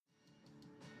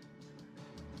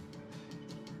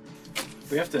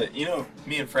We have to,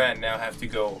 me and Fran now have to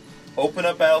go open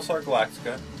up Battlestar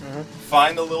Galactica,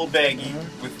 find the little baggie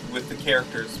with the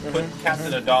characters, put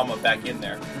Captain Adama back in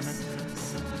there.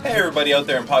 Hey, everybody out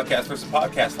there in Podcast vs.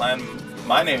 Podcast land.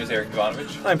 My name is Eric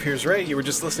Ivanovich. I'm Piers Ray. You were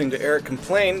just listening to Eric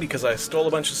complain because I stole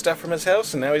a bunch of stuff from his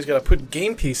house, and now he's got to put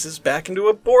game pieces back into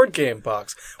a board game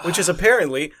box, which is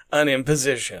apparently an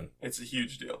imposition. It's a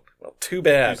huge deal. Well, too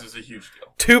bad. This is a huge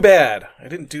deal. Too bad. I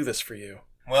didn't do this for you.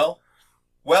 Well,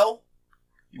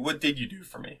 what did you do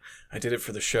for me? I did it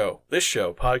for the show. This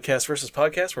show, Podcast vs.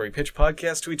 Podcast, where we pitch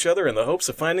podcasts to each other in the hopes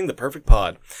of finding the perfect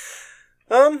pod.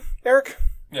 Eric?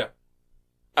 Yeah.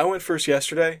 I went first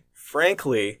yesterday.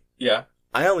 Frankly... Yeah.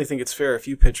 I only think it's fair if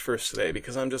you pitch first today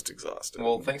because I'm just exhausted.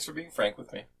 Well, thanks for being frank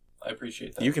with me. I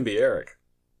appreciate that. You can be Eric.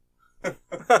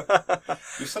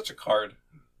 You're such a card.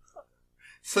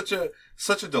 Such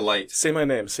a delight. Say my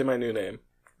name. Say my new name.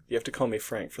 You have to call me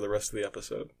Frank for the rest of the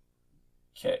episode.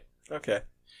 Okay.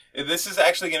 This is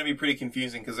actually going to be pretty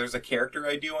confusing because there's a character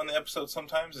I do on the episode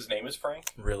sometimes. His name is Frank.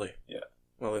 Really? Yeah.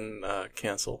 Well, then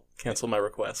cancel. Cancel my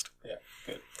request. Yeah.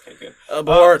 Good. Okay, good.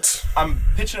 Abort. I'm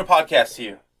pitching a podcast to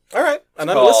you. All right, and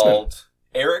I'm called listening.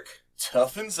 Eric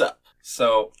Toughens Up.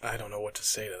 So I don't know what to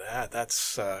say to that.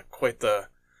 That's quite the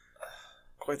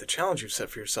challenge you've set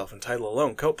for yourself in title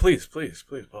alone. Please.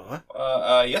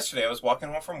 What? Yesterday I was walking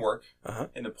home from work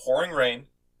in the pouring rain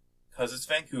because it's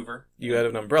Vancouver. You had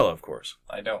an umbrella, of course.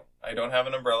 I don't have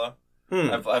an umbrella.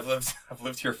 I've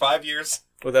lived here 5 years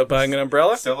without buying an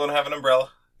umbrella. Still don't have an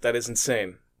umbrella. That is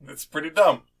insane. It's pretty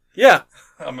dumb. Yeah,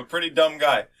 I'm a pretty dumb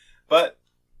guy, but.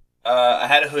 I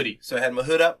had a hoodie, so I had my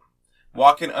hood up,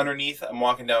 walking underneath. I'm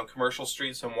walking down Commercial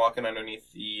Street, so I'm walking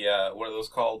underneath the, what are those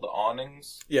called? The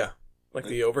awnings? Yeah, like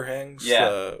the overhangs?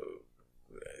 Yeah.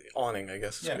 Awning, I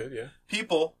guess is good, yeah.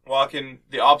 People walking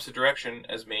the opposite direction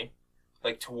as me,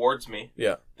 like towards me.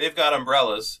 Yeah. They've got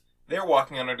umbrellas. They're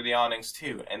walking under the awnings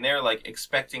too, and they're like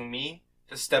expecting me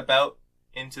to step out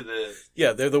into the...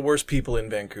 Yeah, they're the worst people in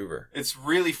Vancouver. It's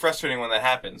really frustrating when that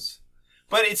happens.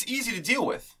 But it's easy to deal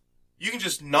with. You can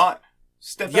just not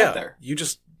step out there. You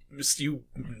you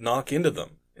knock into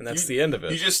them, and that's the end of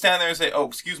it. You just stand there and say, "Oh,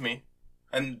 excuse me,"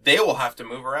 and they will have to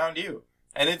move around you,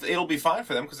 and it'll be fine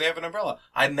for them because they have an umbrella.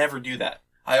 I never do that.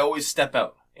 I always step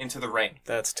out into the rain.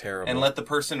 That's terrible. And let the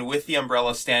person with the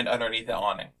umbrella stand underneath the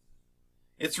awning.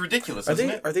 It's ridiculous, isn't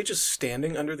it? Are they just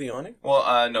standing under the awning?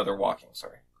 Well, no, they're walking.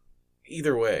 Sorry.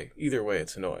 Either way,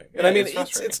 it's annoying. And yeah, I mean,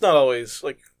 it's not always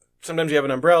like sometimes you have an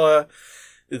umbrella.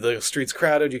 The street's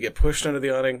crowded, you get pushed under the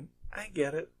awning. I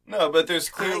get it. No, but there's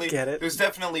clearly... I get it. There's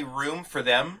definitely room for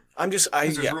them. There's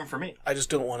room for me. I just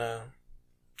don't want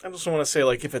to say,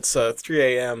 like, if it's 3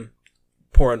 a.m.,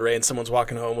 pouring rain, someone's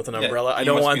walking home with an umbrella, I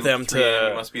don't want them to...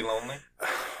 You must be lonely.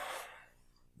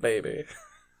 Baby.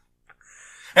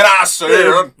 And I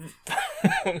said...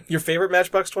 Your favorite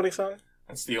Matchbox 20 song?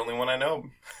 That's the only one I know.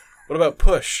 What about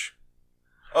Push?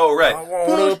 Oh, right. I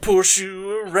want to push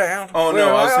you around. Oh,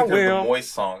 no, I was thinking of the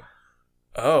Moist song.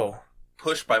 Oh.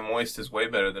 Push by Moist is way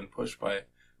better than Push by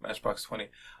Matchbox 20.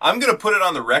 I'm going to put it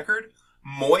on the record.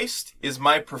 Moist is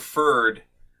my preferred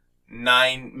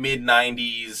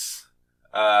mid-90s...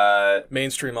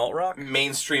 mainstream alt-rock?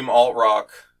 Mainstream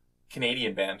alt-rock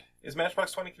Canadian band. Is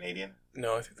Matchbox 20 Canadian?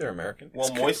 No, I think they're American.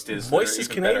 Well, Moist is. Moist is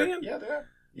Canadian? Better. Yeah, they are.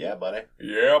 Yeah,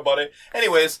 buddy.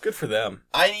 Anyways. Good for them.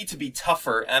 I need to be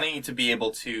tougher, and I need to be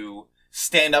able to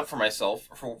stand up for myself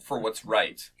for what's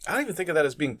right. I don't even think of that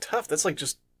as being tough. That's like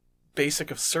just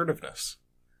basic assertiveness.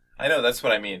 I know, that's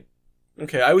what I mean.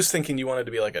 Okay, I was thinking you wanted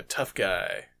to be like a tough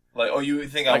guy. Like, oh, you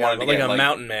think I wanted to be like a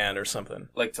mountain man or something.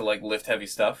 Like to lift heavy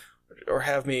stuff? Or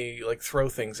have me like throw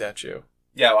things at you.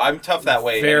 Yeah, I'm tough that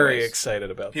way. Very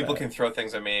excited about People that. can throw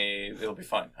things at me, it'll be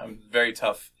fine. I'm very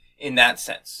tough in that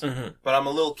sense. Mm-hmm. But I'm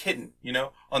a little kitten, you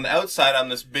know? On the outside, I'm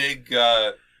this big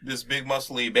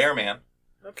muscly bear man.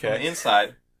 Okay. On the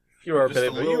inside... You are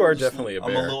definitely a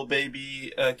bear. I'm a little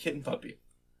baby kitten puppy.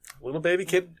 Little baby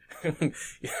kitten?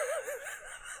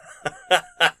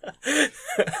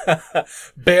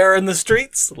 Bear in the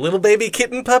streets, little baby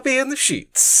kitten puppy in the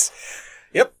sheets.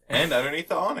 Yep. And underneath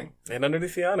the awning.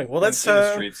 Well, that's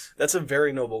a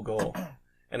very noble goal.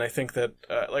 And I think that,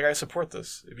 I support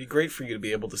this. It'd be great for you to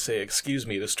be able to say excuse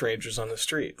me to strangers on the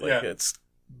street. It's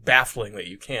baffling that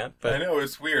you can't. But I know,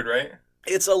 it's weird, right?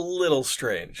 It's a little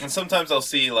strange. And sometimes I'll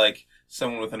see,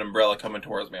 someone with an umbrella coming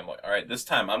towards me. I'm like, all right, this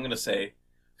time I'm going to say,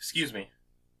 excuse me.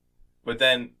 But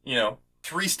then,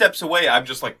 3 steps away, I'm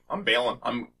just like, I'm bailing.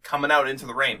 I'm coming out into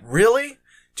the rain. Really?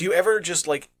 Do you ever just,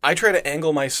 I try to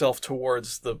angle myself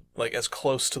towards as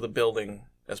close to the building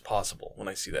as possible when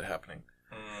I see that happening.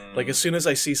 Like, as soon as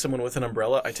I see someone with an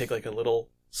umbrella, I take, like, a little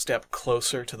step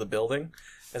closer to the building,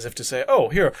 as if to say, oh,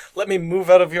 here, let me move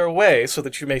out of your way so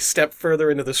that you may step further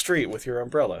into the street with your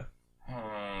umbrella.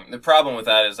 The problem with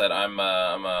that is that I'm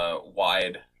a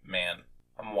wide man.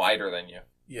 I'm wider than you.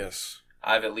 Yes.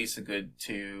 I have at least a good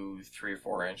 2, 3, or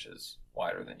 4 inches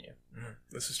wider than you.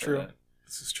 This is true.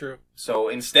 This is true. So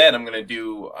instead,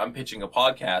 I'm pitching a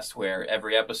podcast where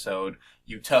every episode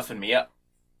you toughen me up.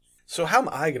 So how am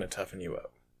I going to toughen you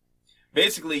up?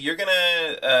 Basically, you're going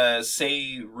to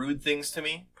say rude things to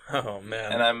me. Oh,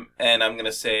 man. And I'm going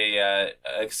to say,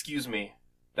 excuse me,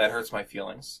 that hurts my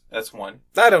feelings. That's one.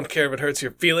 I don't care if it hurts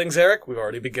your feelings, Eric. We've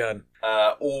already begun.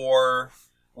 Or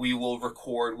we will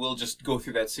record, we'll just go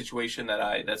through that situation,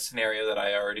 that scenario that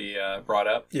I already brought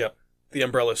up. Yep. The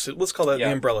umbrella, let's call that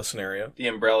the umbrella scenario. The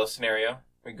umbrella scenario.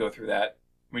 We go through that.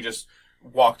 We just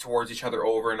walk towards each other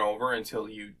over and over until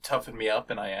you toughen me up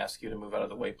and I ask you to move out of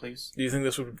the way, please. Do you think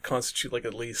this would constitute like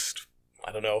at least,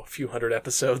 I don't know, a few hundred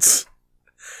episodes?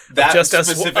 That just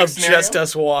just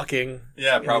us walking.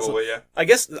 Yeah, probably, yeah. I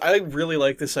guess I really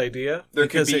like this idea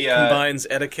because it combines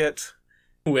etiquette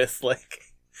with,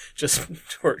 like, just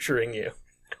torturing you.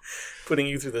 Putting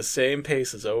you through the same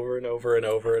paces over and over and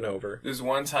over and over. There's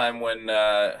one time when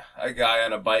a guy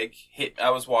on a bike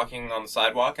I was walking on the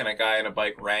sidewalk and a guy on a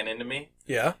bike ran into me.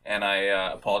 Yeah? And I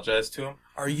apologized to him.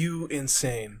 Are you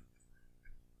insane?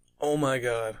 Oh my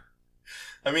god.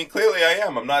 I mean, clearly I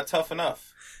am. I'm not tough enough.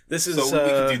 This is, so we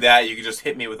could do that. You could just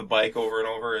hit me with a bike over and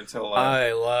over until...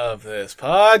 I love this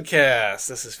podcast.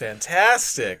 This is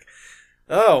fantastic.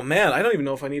 Oh man, I don't even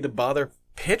know if I need to bother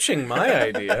pitching my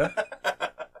idea.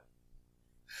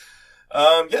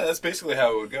 Yeah, that's basically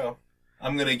how it would go.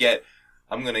 I'm gonna get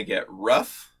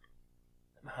rough,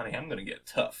 and honey, I'm gonna get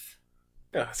tough.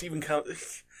 Yeah, it's even what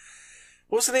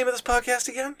was the name of this podcast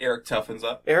again? Eric Toughens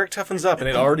Up. Eric Toughens Up, and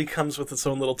it already comes with its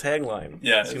own little tagline.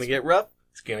 Yeah, it's gonna get rough.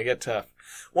 It's gonna get tough.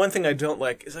 One thing I don't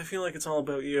like is I feel like it's all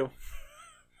about you.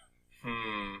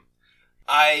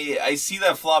 I see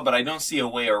that flaw, but I don't see a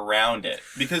way around it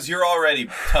because you're already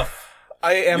tough.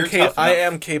 I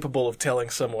am capable of telling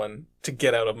someone to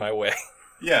get out of my way.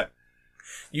 Yeah.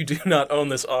 You do not own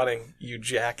this awning, you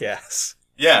jackass.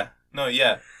 Yeah. No,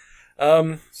 yeah.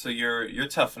 So you're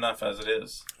tough enough as it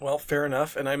is. Well, fair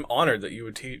enough, and I'm honored that you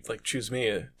would choose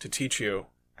me to teach you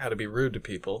how to be rude to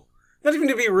people. Not even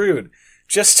to be rude,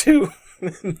 just to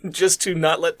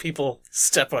not let people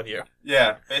step on you.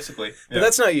 Yeah, basically. Yeah. But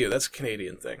that's not you. That's a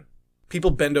Canadian thing.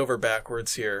 People bend over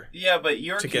backwards here. Yeah, but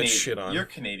you're get shit on. You're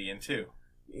Canadian too.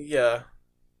 Yeah,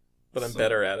 but I'm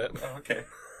better at it. Oh, okay.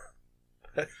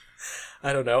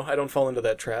 I don't know. I don't fall into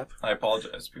that trap. I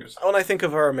apologize, Pierce. When I think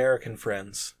of our American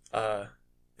friends,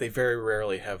 they very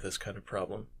rarely have this kind of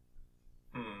problem.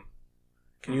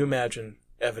 Can you imagine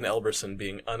Evan Elberson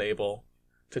being unable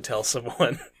to tell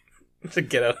someone to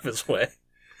get out of his way?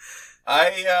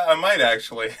 I might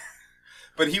actually.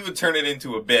 But he would turn it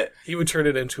into a bit. He would turn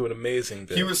it into an amazing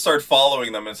bit. He would start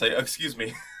following them and say, excuse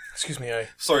me. Excuse me,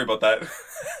 Sorry about that.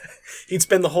 He'd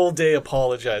spend the whole day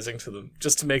apologizing to them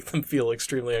just to make them feel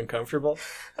extremely uncomfortable.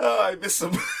 Oh, I miss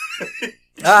him.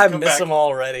 I miss him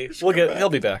already. He'll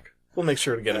be back. We'll make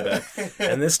sure to get him back.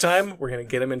 And this time, we're going to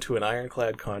get him into an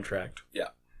ironclad contract. Yeah.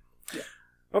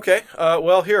 Okay.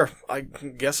 Well, here, I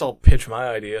guess I'll pitch my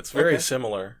idea. It's very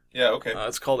similar. Yeah, okay.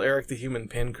 It's called Eric the Human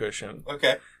Pincushion.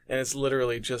 Okay. And it's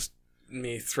literally just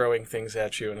me throwing things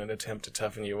at you in an attempt to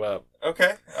toughen you up.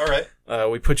 Okay, all right.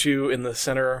 We put you in the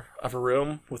center of a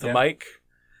room with a mic,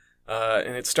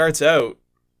 and it starts out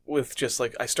with just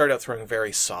I start out throwing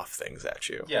very soft things at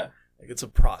you. Yeah. It's a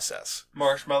process.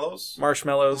 Marshmallows.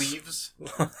 Leaves.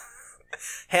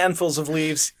 Handfuls of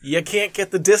leaves. You can't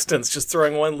get the distance just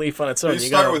throwing one leaf on its own. You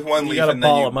start with one leaf you gotta and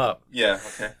ball then them up. Yeah,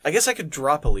 okay. I guess I could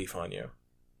drop a leaf on you.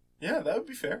 Yeah, that would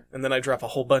be fair. And then I drop a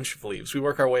whole bunch of leaves. We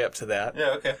work our way up to that.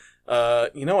 Yeah, okay.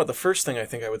 You know what? The first thing I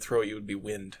think I would throw at you would be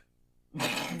wind.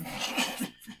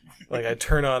 I'd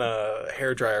turn on a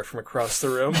hairdryer from across the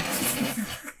room.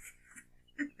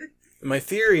 My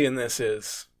theory in this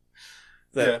is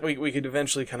that we could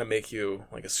eventually kind of make you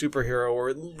like a superhero or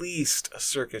at least a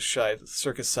circus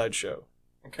sideshow.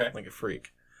 Okay. Like a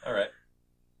freak. All right.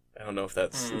 I don't know if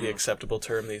that's the acceptable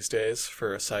term these days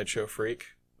for a sideshow freak.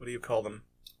 What do you call them?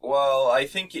 Well, I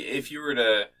think if you were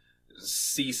to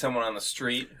see someone on the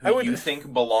street who you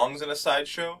think belongs in a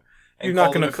sideshow and you're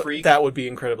not going to freak, that would be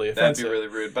incredibly offensive. That'd be really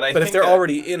rude. But if they're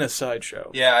already in a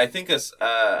sideshow, I think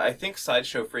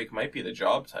sideshow freak might be the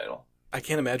job title. I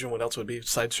can't imagine what else would be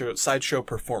sideshow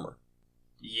performer.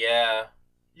 Yeah,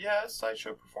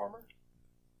 sideshow performer.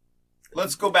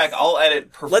 Let's go back. I'll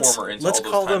edit performer into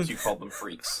all those times you called them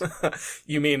freaks.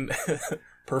 You mean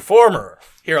Performer.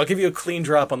 Here, I'll give you a clean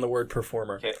drop on the word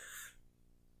performer. Okay.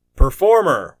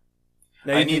 Performer.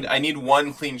 Now I need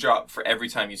one clean drop for every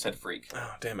time you said freak.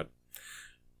 Oh, damn it.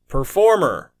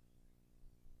 Performer.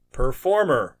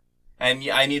 Performer. And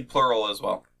I need plural as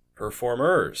well.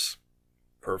 Performers.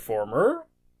 Performer.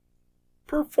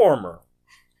 Performer.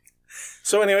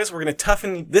 So anyways, we're going to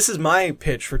toughen... This is my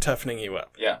pitch for toughening you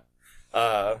up. Yeah.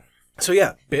 So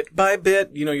yeah, bit by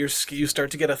bit, you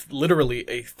start to get literally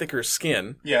a thicker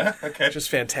skin. Yeah, okay. Which is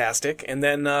fantastic. And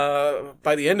then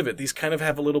by the end of it, these kind of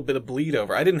have a little bit of bleed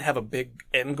over. I didn't have a big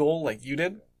end goal like you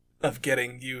did of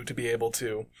getting you to be able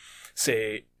to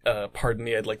say, pardon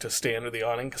me, I'd like to stay under the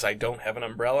awning because I don't have an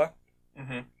umbrella.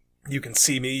 Mm-hmm. You can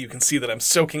see me. You can see that I'm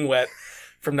soaking wet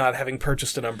from not having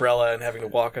purchased an umbrella and having to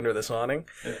walk under this awning.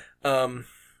 Yeah.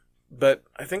 But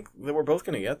I think that we're both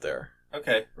going to get there.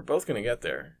 Okay. We're both going to get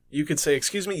there. You could say,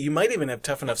 excuse me, you might even have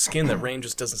tough enough skin that rain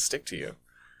just doesn't stick to you.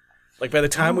 Like, by the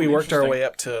time we worked our way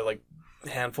up to, like,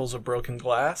 handfuls of broken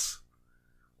glass,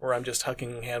 where I'm just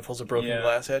hucking handfuls of broken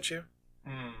glass at you.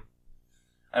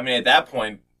 I mean, at that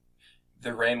point,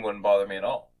 the rain wouldn't bother me at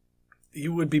all.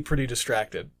 You would be pretty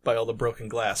distracted by all the broken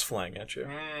glass flying at you.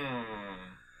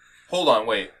 Hold on,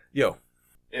 wait. Yo.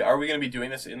 Are we going to be doing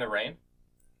this in the rain?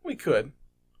 We could.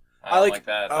 I don't like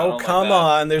that. Oh, come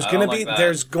on. There's going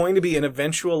to be an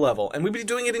eventual level. And we'd be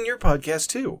doing it in your podcast,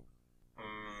 too.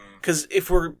 Because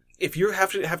if you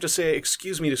have to say,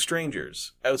 excuse me to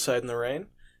strangers outside in the rain,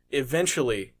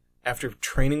 eventually, after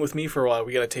training with me for a while,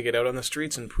 we got to take it out on the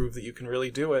streets and prove that you can really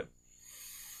do it.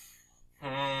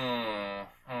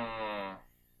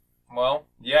 Well,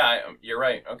 yeah, you're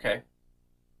right. Okay.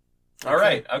 All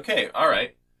right. Okay. All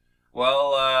right.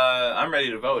 Well, I'm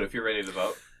ready to vote if you're ready to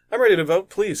vote. I'm ready to vote.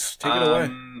 Please, take it away.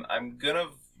 I'm gonna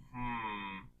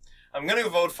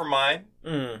vote for mine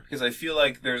because I feel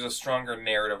like there's a stronger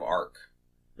narrative arc,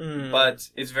 but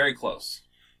it's very close.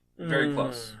 Very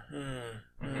close.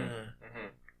 I'm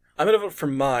gonna vote for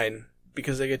mine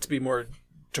because I get to be more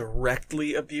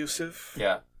directly abusive.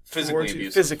 Yeah, physically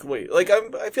abusive. Physically, like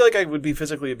I feel like I would be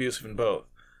physically abusive in both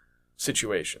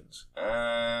situations.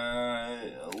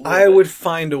 I would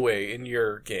find a way in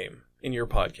your game, in your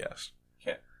podcast.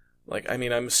 Like, I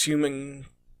mean, I'm assuming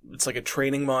it's like a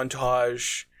training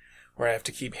montage where I have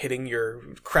to keep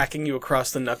cracking you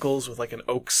across the knuckles with like an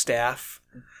oak staff.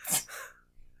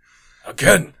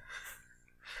 Again,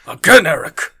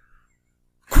 Eric.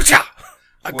 Kucha!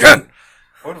 Again!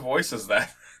 What voice is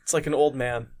that? It's like an old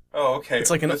man. Oh, okay. It's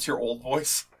like that's your old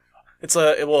voice? It's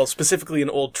specifically an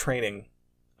old trainer.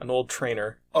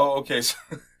 Oh, okay. So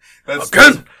that's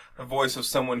again! A voice of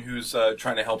someone who's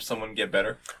trying to help someone get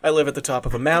better. I live at the top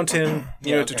of a mountain.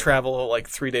 You have to travel like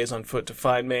 3 days on foot to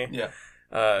find me.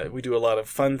 Yeah. We do a lot of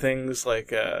fun things,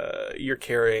 like you're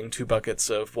carrying 2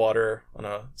 buckets of water on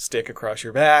a stick across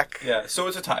your back. Yeah, so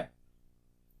it's a tie.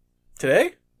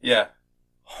 Today? Yeah.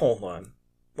 Hold on.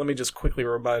 Let me just quickly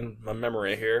remind my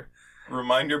memory here.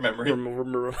 Remind your memory?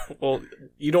 Well,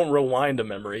 you don't rewind a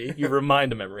memory. You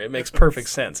remind a memory. It makes perfect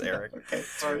sense, Eric. Okay,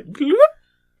 sorry.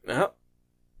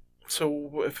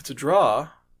 So, if it's a draw...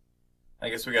 I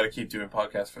guess we got to keep doing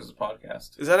podcast versus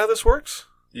podcast. Is that how this works?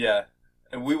 Yeah.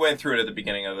 And we went through it at the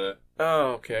beginning of the...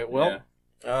 Oh, okay. Well,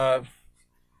 I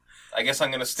guess I'm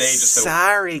going to stay just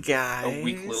sorry, guys. A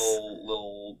weak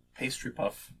little pastry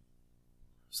puff.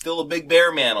 Still a big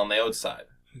bear man on the outside.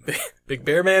 Big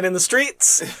bear man in the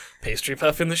streets. Pastry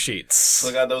puff in the sheets.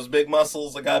 Still got those big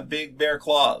muscles. I got big bear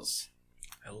claws.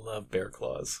 I love bear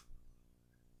claws.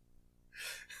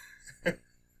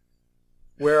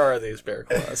 Where are these bear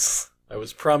claws? I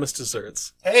was promised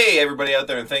desserts. Hey, everybody out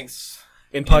there, and thanks.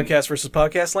 In podcast versus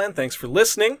podcast land, thanks for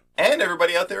listening. And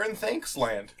everybody out there in thanks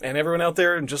land. And everyone out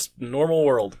there in just normal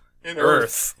world. In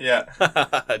Earth. Yeah.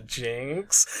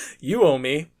 Jinx, you owe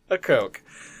me a Coke.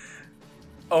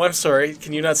 Oh, I'm sorry.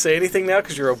 Can you not say anything now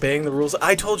because you're obeying the rules?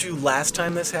 I told you last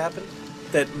time this happened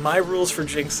that my rules for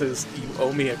Jinx is you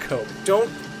owe me a Coke.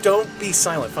 Don't be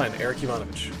silent. Fine, Eric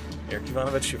Ivanovich. Eric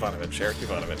Ivanovich.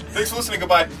 Thanks for listening.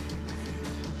 Goodbye.